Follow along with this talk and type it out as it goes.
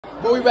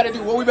What we better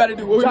do? What we better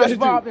do? What we better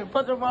do?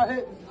 Punch on my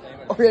head.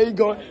 Okay, you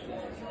going?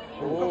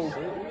 Oh.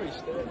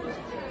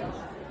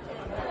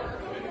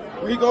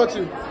 Where he going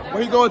to?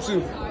 Where he going to?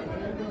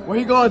 Where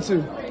he going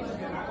to?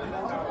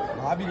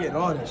 Oh, I be getting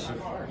all that shit.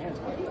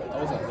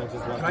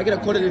 Can I get a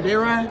quarter of the day,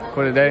 Ryan?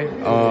 Quarter of the day?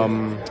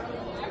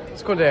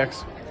 Let's go to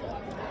X.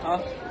 Huh?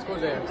 Let's go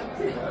there.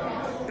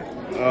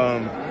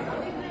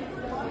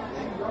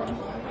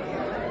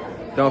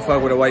 Don't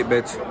fuck with a white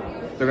bitch.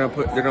 They're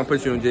gonna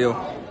put you in jail.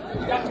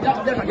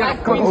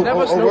 Black queens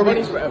never snow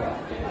bunnies forever.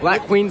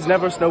 Black queens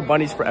never snow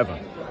bunnies forever.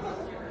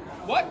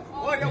 What?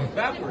 Oh, that was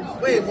backwards.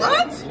 Wait,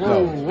 what?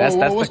 No, that's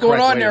the what's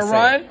going on there,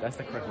 Ryan? That's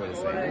the correct way to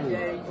say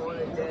it.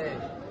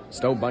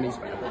 Snow bunnies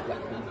forever.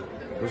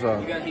 What's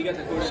up?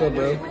 What's up,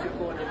 bro?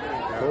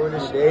 Quarter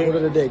of the day. Quarter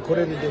of the day.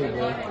 Quarter of the day,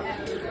 bro.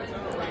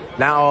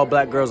 Not all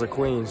black girls are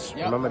queens.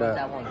 Remember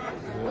that.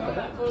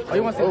 Oh,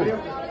 you want to see video?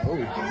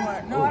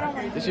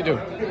 Yes, you do.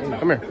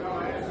 Come here.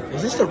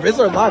 Is this the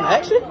Rizzler live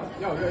action?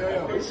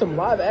 This some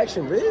live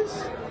action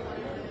Riz?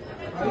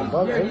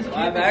 Live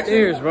action?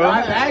 Stairs, bro.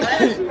 Live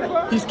action?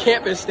 He's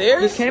camping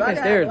stairs? He's camping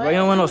stairs, bro. You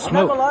don't want no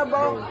smoke.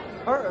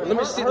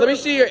 Let me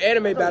see your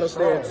anime battle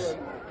stance.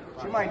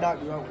 She might knock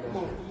you out.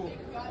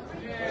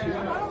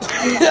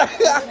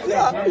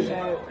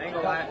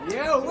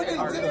 Yo, what is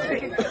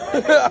this?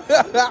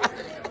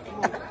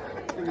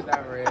 Look at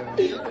that real.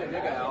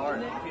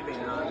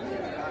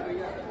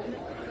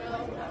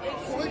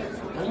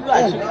 You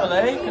got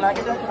Chick-fil-A? Can I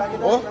get that?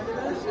 What?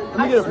 Let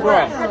me get a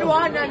bra. How do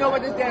I not know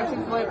what this damn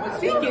Chick-fil-A was?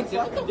 She gets it.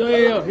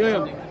 Yeah.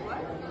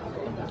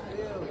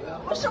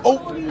 Oh,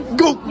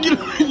 go get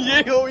him.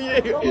 Yeah.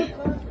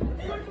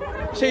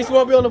 Chase, you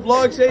want to be on the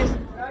vlog, Chase?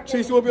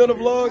 Chase, you want to be on the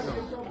vlog?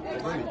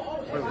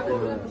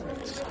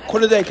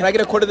 Quarter of the day. Can I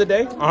get a quarter of the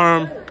day?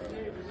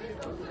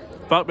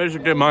 Fuck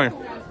bitches get money.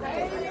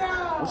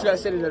 What you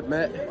guys say to that,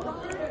 Matt?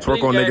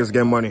 Twerk on niggas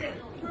get money.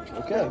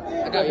 Okay.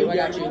 I got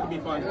you.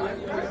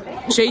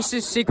 Chase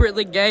is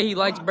secretly gay. He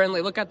likes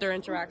Brentley. Look at their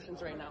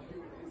interactions right now.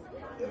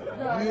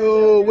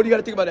 Yo, what do you got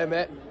to think about that,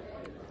 Matt?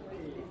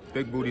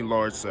 Big booty,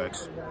 large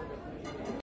sex.